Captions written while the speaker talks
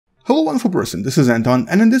Hello wonderful person, this is Anton,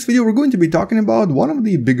 and in this video we're going to be talking about one of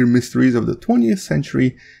the bigger mysteries of the 20th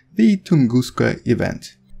century, the Tunguska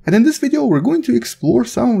event. And in this video we're going to explore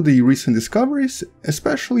some of the recent discoveries,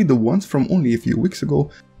 especially the ones from only a few weeks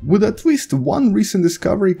ago, with at least one recent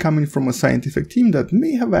discovery coming from a scientific team that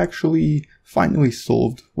may have actually finally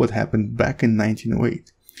solved what happened back in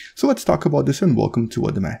 1908. So let's talk about this and welcome to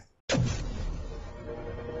What the Math.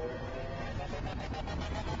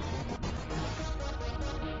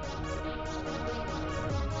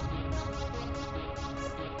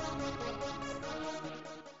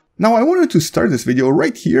 Now I wanted to start this video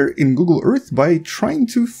right here in Google Earth by trying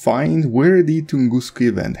to find where the Tunguska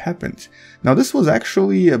event happened. Now this was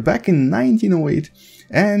actually back in 1908,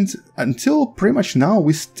 and until pretty much now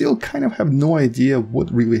we still kind of have no idea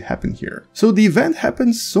what really happened here. So the event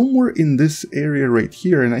happened somewhere in this area right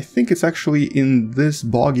here, and I think it's actually in this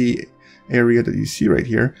boggy area that you see right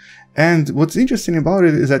here. And what's interesting about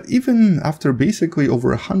it is that even after basically over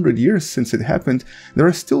 100 years since it happened, there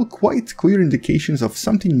are still quite clear indications of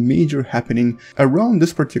something major happening around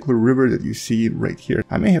this particular river that you see right here.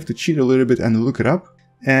 I may have to cheat a little bit and look it up.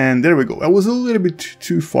 And there we go, I was a little bit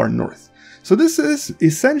too far north. So this is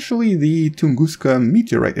essentially the Tunguska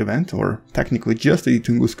meteorite event, or technically just the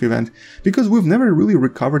Tunguska event, because we've never really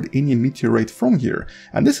recovered any meteorite from here,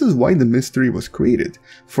 and this is why the mystery was created.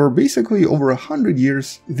 For basically over 100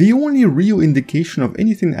 years, the only real indication of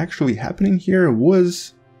anything actually happening here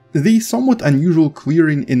was the somewhat unusual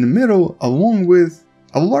clearing in the middle, along with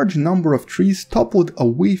a large number of trees toppled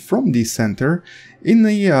away from the center in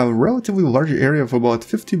a relatively large area of about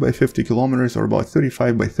 50 by 50 kilometers or about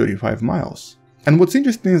 35 by 35 miles. And what's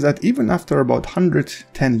interesting is that even after about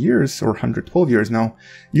 110 years or 112 years now,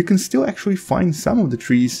 you can still actually find some of the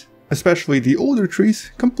trees, especially the older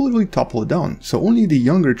trees, completely toppled down, so only the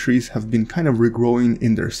younger trees have been kind of regrowing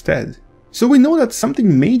in their stead. So we know that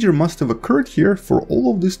something major must have occurred here for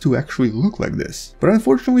all of this to actually look like this. But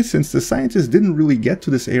unfortunately, since the scientists didn't really get to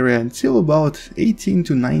this area until about 18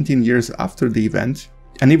 to 19 years after the event,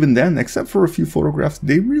 and even then, except for a few photographs,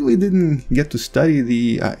 they really didn't get to study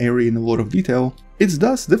the area in a lot of detail, it's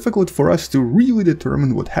thus difficult for us to really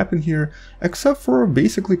determine what happened here, except for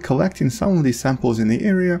basically collecting some of the samples in the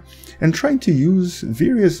area and trying to use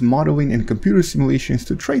various modeling and computer simulations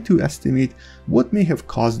to try to estimate what may have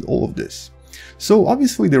caused all of this. So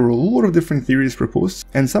obviously there were a lot of different theories proposed,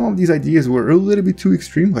 and some of these ideas were a little bit too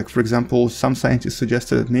extreme. Like for example, some scientists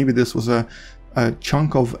suggested that maybe this was a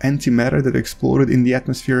chunk of antimatter that exploded in the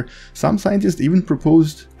atmosphere. Some scientists even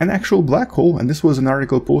proposed an actual black hole, and this was an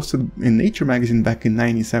article posted in Nature magazine back in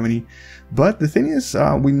 1970. But the thing is,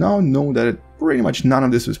 we now know that pretty much none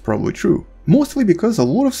of this is probably true. Mostly because a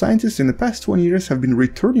lot of scientists in the past 20 years have been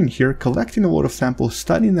returning here, collecting a lot of samples,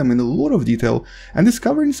 studying them in a lot of detail, and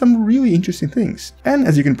discovering some really interesting things. And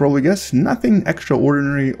as you can probably guess, nothing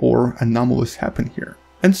extraordinary or anomalous happened here.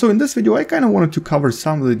 And so in this video I kind of wanted to cover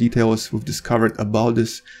some of the details we've discovered about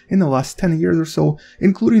this in the last 10 years or so,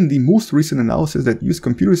 including the most recent analysis that used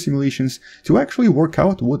computer simulations to actually work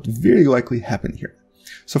out what very likely happened here.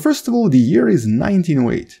 So first of all, the year is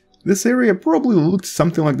 1908. This area probably looked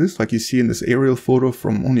something like this, like you see in this aerial photo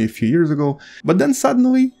from only a few years ago, but then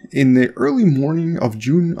suddenly, in the early morning of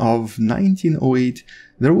June of 1908,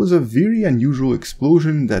 there was a very unusual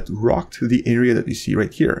explosion that rocked the area that you see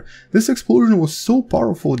right here. This explosion was so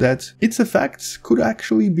powerful that its effects could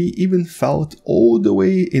actually be even felt all the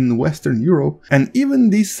way in Western Europe, and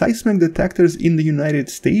even these seismic detectors in the United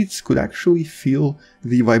States could actually feel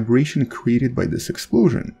the vibration created by this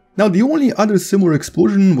explosion. Now, the only other similar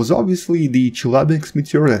explosion was obviously the Chelyabinsk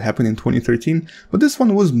meteor that happened in 2013, but this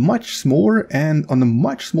one was much smaller and on a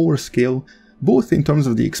much smaller scale, both in terms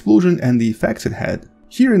of the explosion and the effects it had.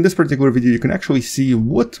 Here in this particular video you can actually see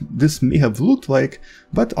what this may have looked like,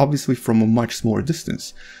 but obviously from a much smaller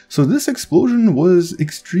distance. So this explosion was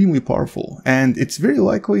extremely powerful, and it's very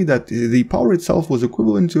likely that the power itself was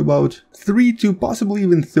equivalent to about 3 to possibly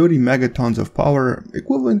even 30 megatons of power,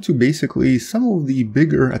 equivalent to basically some of the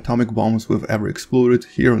bigger atomic bombs we've ever exploded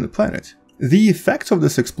here on the planet. The effects of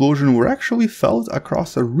this explosion were actually felt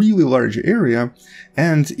across a really large area,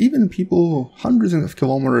 and even people hundreds of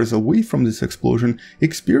kilometers away from this explosion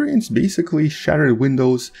experienced basically shattered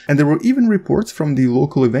windows, and there were even reports from the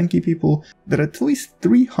local Evenki people that at least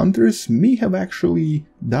 3 hunters may have actually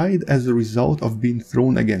died as a result of being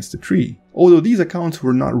thrown against a tree, although these accounts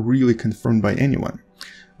were not really confirmed by anyone.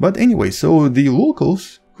 But anyway, so the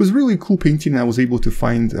locals, whose really cool painting I was able to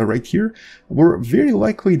find right here, were very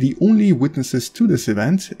likely the only witnesses to this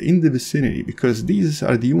event in the vicinity, because these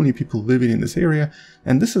are the only people living in this area.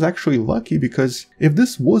 And this is actually lucky, because if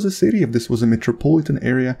this was a city, if this was a metropolitan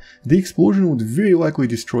area, the explosion would very likely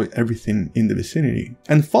destroy everything in the vicinity.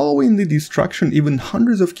 And following the destruction even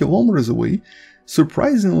hundreds of kilometers away,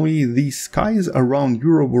 surprisingly, the skies around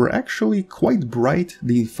Europe were actually quite bright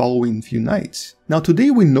the following few nights. Now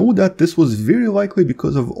today we know that this was very likely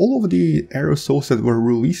because of all of the aerosols that were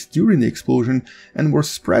released during the explosion and were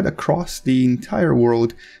spread across the entire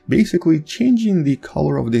world, basically changing the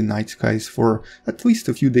color of the night skies for at least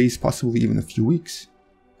a few days, possibly even a few weeks.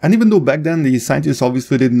 And even though back then the scientists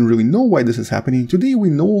obviously didn't really know why this is happening, today we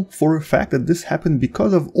know for a fact that this happened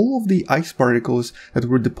because of all of the ice particles that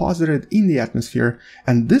were deposited in the atmosphere,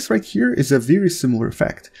 and this right here is a very similar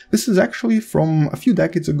effect. This is actually from a few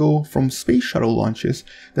decades ago, from space shuttle launches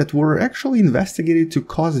that were actually investigated to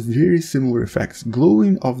cause very similar effects,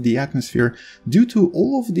 glowing of the atmosphere due to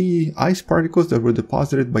all of the ice particles that were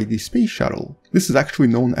deposited by the space shuttle. This is actually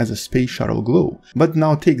known as a space shuttle glow. But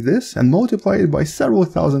now take this and multiply it by several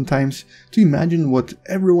thousand times to imagine what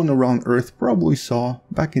everyone around Earth probably saw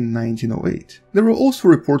back in 1908. There were also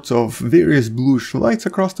reports of various bluish lights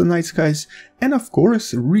across the night skies, and of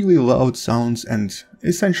course really loud sounds and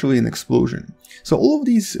essentially an explosion. So all of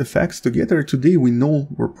these effects together today we know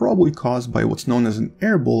were probably caused by what's known as an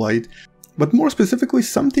air bolide, but more specifically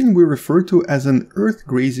something we refer to as an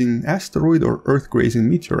Earth-grazing asteroid or Earth-grazing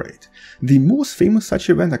meteorite. The most famous such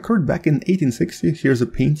event occurred back in 1860, here's a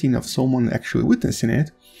painting of someone actually witnessing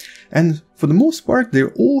it, and for the most part they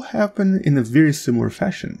all happen in a very similar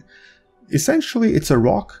fashion. Essentially it's a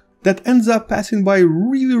rock that ends up passing by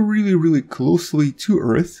really closely to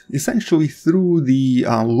Earth, essentially through the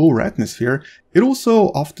lower atmosphere. It also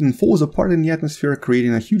often falls apart in the atmosphere,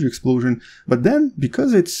 creating a huge explosion, but then,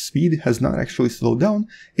 because its speed has not actually slowed down,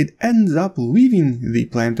 it ends up leaving the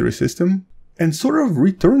planetary system and sort of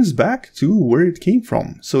returns back to where it came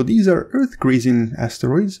from. So these are Earth-grazing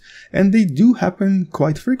asteroids, and they do happen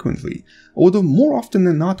quite frequently. Although more often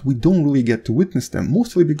than not we don't really get to witness them,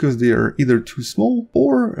 mostly because they are either too small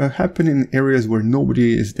or happen in areas where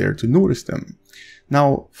nobody is there to notice them.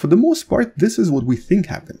 Now, for the most part, this is what we think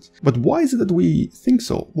happened. But why is it that we think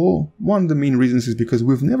so? Well, one of the main reasons is because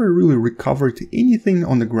we've never really recovered anything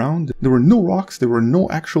on the ground. There were no rocks, there were no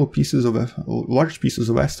actual pieces of large pieces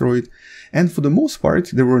of asteroid, and for the most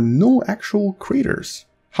part, there were no actual craters.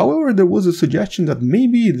 However, there was a suggestion that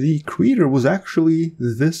maybe the crater was actually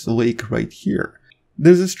this lake right here.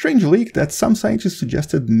 There's a strange lake that some scientists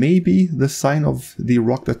suggested may be the sign of the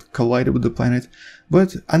rock that collided with the planet,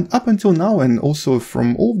 but up until now, and also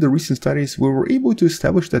from all of the recent studies, we were able to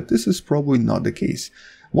establish that this is probably not the case.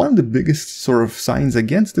 One of the biggest sort of signs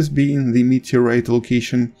against this being the meteorite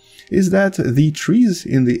location is that the trees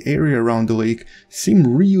in the area around the lake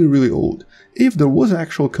seem really old. If there was an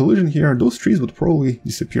actual collision here, those trees would probably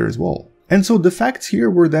disappear as well. And so the facts here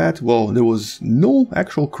were that, well, there was no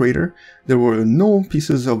actual crater, there were no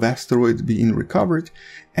pieces of asteroid being recovered,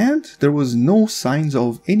 and there was no signs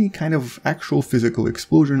of any kind of actual physical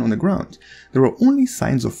explosion on the ground. There were only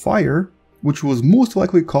signs of fire, which was most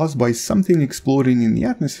likely caused by something exploding in the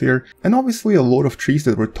atmosphere, and obviously a lot of trees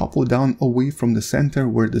that were toppled down away from the center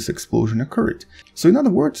where this explosion occurred. So in other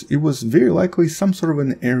words, it was very likely some sort of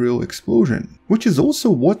an aerial explosion, which is also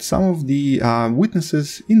what some of the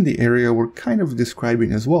witnesses in the area were kind of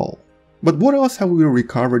describing as well. But what else have we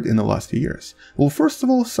recovered in the last few years? Well, first of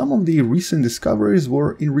all, some of the recent discoveries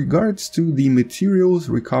were in regards to the materials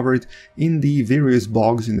recovered in the various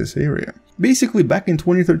bogs in this area. Basically, back in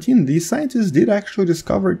 2013, these scientists did actually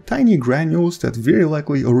discover tiny granules that very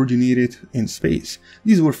likely originated in space.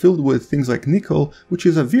 These were filled with things like nickel, which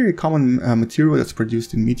is a very common material that's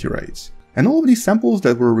produced in meteorites. And all of these samples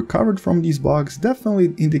that were recovered from these bogs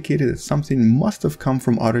definitely indicated that something must have come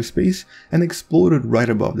from outer space and exploded right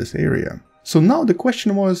above this area. So now the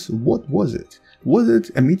question was, what was it? Was it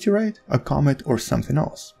a meteorite, a comet, or something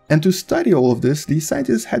else? And to study all of this, the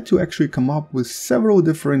scientists had to actually come up with several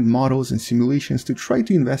different models and simulations to try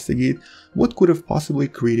to investigate what could have possibly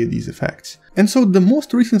created these effects. And so the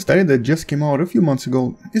most recent study that just came out a few months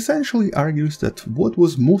ago essentially argues that what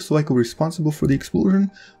was most likely responsible for the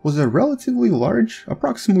explosion was a relatively large,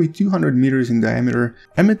 approximately 200 meters in diameter,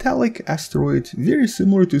 a metallic asteroid very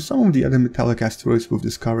similar to some of the other metallic asteroids we've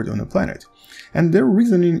discovered on the planet. And their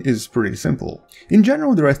reasoning is pretty simple. In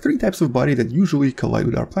general, there are three types of body that usually collide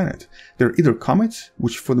with our planet. They're either comets,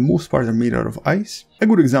 which for the most part are made out of ice. A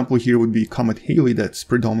good example here would be Comet Halley, that's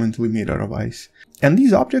predominantly made out of ice. And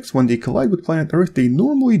these objects, when they collide with planet Earth, they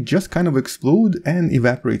normally just kind of explode and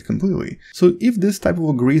evaporate completely. So if this type of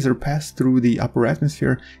a grazer passed through the upper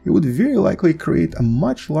atmosphere, it would very likely create a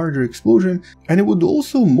much larger explosion, and it would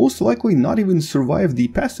also most likely not even survive the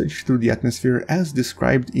passage through the atmosphere as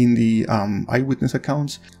described in the eyewitness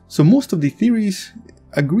accounts. So most of the theories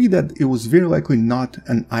agree that it was very likely not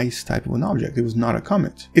an ice type of an object, it was not a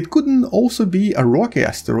comet. It couldn't also be a rocky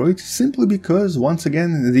asteroid simply because, once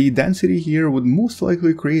again, the density here would most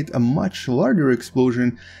likely create a much larger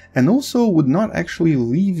explosion and also would not actually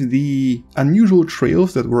leave the unusual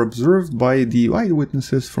trails that were observed by the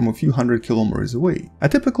eyewitnesses from a few hundred kilometers away. A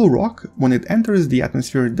typical rock, when it enters the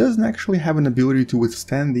atmosphere, doesn't actually have an ability to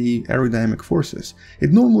withstand the aerodynamic forces.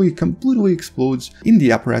 It normally completely explodes in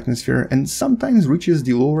the upper atmosphere and sometimes reaches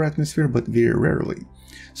the lower atmosphere, but very rarely.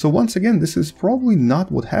 So once again, this is probably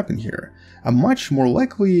not what happened here. A much more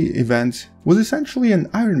likely event was essentially an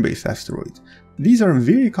iron-based asteroid. These are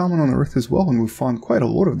very common on Earth as well, and we found quite a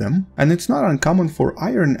lot of them, and it's not uncommon for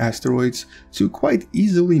iron asteroids to quite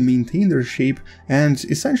easily maintain their shape and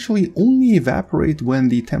essentially only evaporate when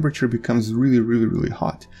the temperature becomes really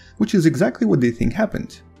hot, which is exactly what they think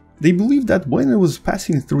happened. They believe that when it was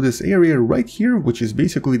passing through this area right here, which is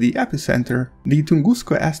basically the epicenter, the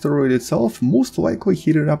Tunguska asteroid itself most likely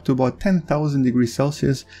heated up to about 10,000 degrees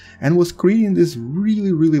Celsius and was creating this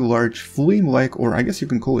really large flame-like, or I guess you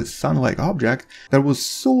can call it sun-like object that was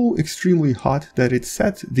so extremely hot that it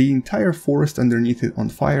set the entire forest underneath it on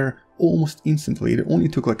fire almost instantly. It only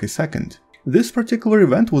took like a second. This particular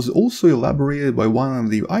event was also elaborated by one of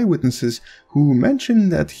the eyewitnesses, who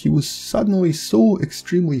mentioned that he was suddenly so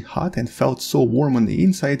extremely hot and felt so warm on the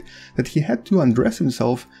inside that he had to undress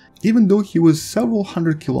himself, even though he was several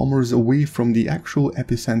hundred kilometers away from the actual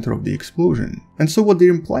epicenter of the explosion. And so what they're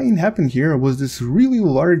implying happened here was this really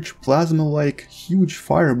large plasma-like huge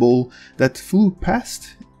fireball that flew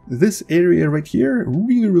past this area right here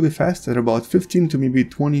really fast at about 15 to maybe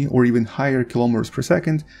 20 or even higher kilometers per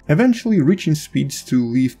second, eventually reaching speeds to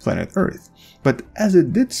leave planet Earth. But as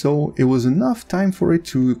it did so, it was enough time for it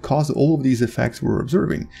to cause all of these effects we're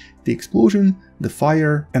observing. The explosion, the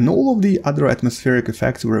fire, and all of the other atmospheric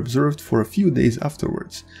effects were observed for a few days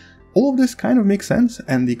afterwards. All of this kind of makes sense,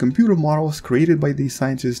 and the computer models created by these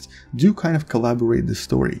scientists do kind of collaborate the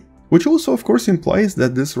story. Which also of course implies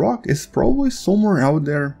that this rock is probably somewhere out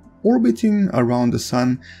there orbiting around the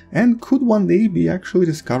sun and could one day be actually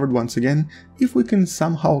discovered once again if we can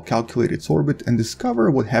somehow calculate its orbit and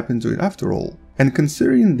discover what happened to it after all. And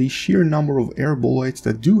considering the sheer number of air bolides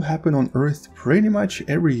that do happen on Earth pretty much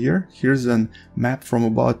every year, here's a map from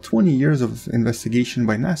about 20 years of investigation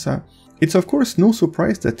by NASA, it's of course no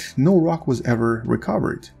surprise that no rock was ever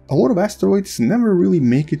recovered. A lot of asteroids never really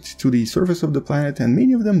make it to the surface of the planet, and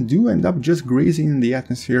many of them do end up just grazing in the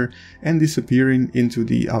atmosphere and disappearing into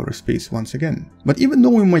the outer space once again. But even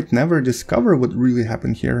though we might never discover what really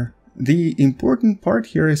happened here, the important part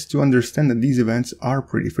here is to understand that these events are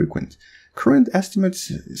pretty frequent. Current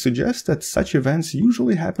estimates suggest that such events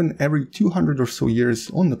usually happen every 200 or so years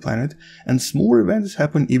on the planet, and smaller events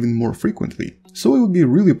happen even more frequently. So it would be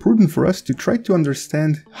really prudent for us to try to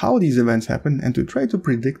understand how these events happen and to try to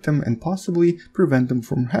predict them and possibly prevent them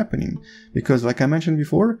from happening. Because like I mentioned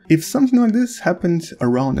before, if something like this happened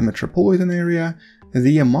around a metropolitan area,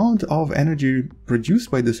 the amount of energy produced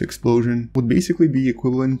by this explosion would basically be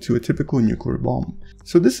equivalent to a typical nuclear bomb.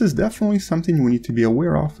 So this is definitely something we need to be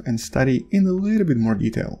aware of and study in a little bit more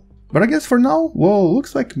detail. But I guess for now, well,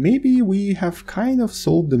 looks like maybe we have kind of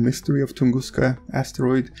solved the mystery of Tunguska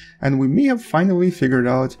asteroid, and we may have finally figured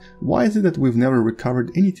out why is it that we've never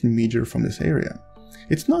recovered anything major from this area.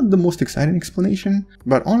 It's not the most exciting explanation,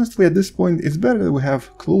 but honestly at this point it's better that we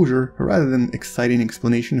have closure rather than exciting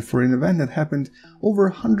explanation for an event that happened over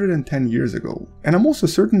 110 years ago. And I'm also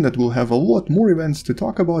certain that we'll have a lot more events to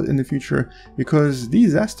talk about in the future, because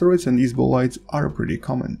these asteroids and these bolides are pretty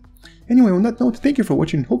common. Anyway, on that note, thank you for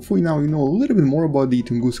watching. Hopefully now you know a little bit more about the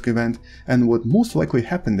Tunguska event and what most likely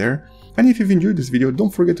happened there. And if you've enjoyed this video,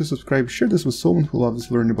 don't forget to subscribe, share this with someone who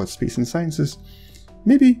loves learning about space and sciences.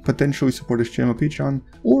 Maybe potentially support this channel on Patreon,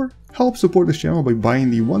 or help support this channel by buying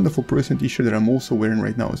the wonderful person t-shirt that I'm also wearing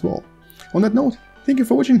right now as well. On that note, thank you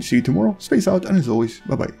for watching, see you tomorrow, space out, and as always,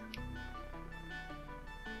 bye bye.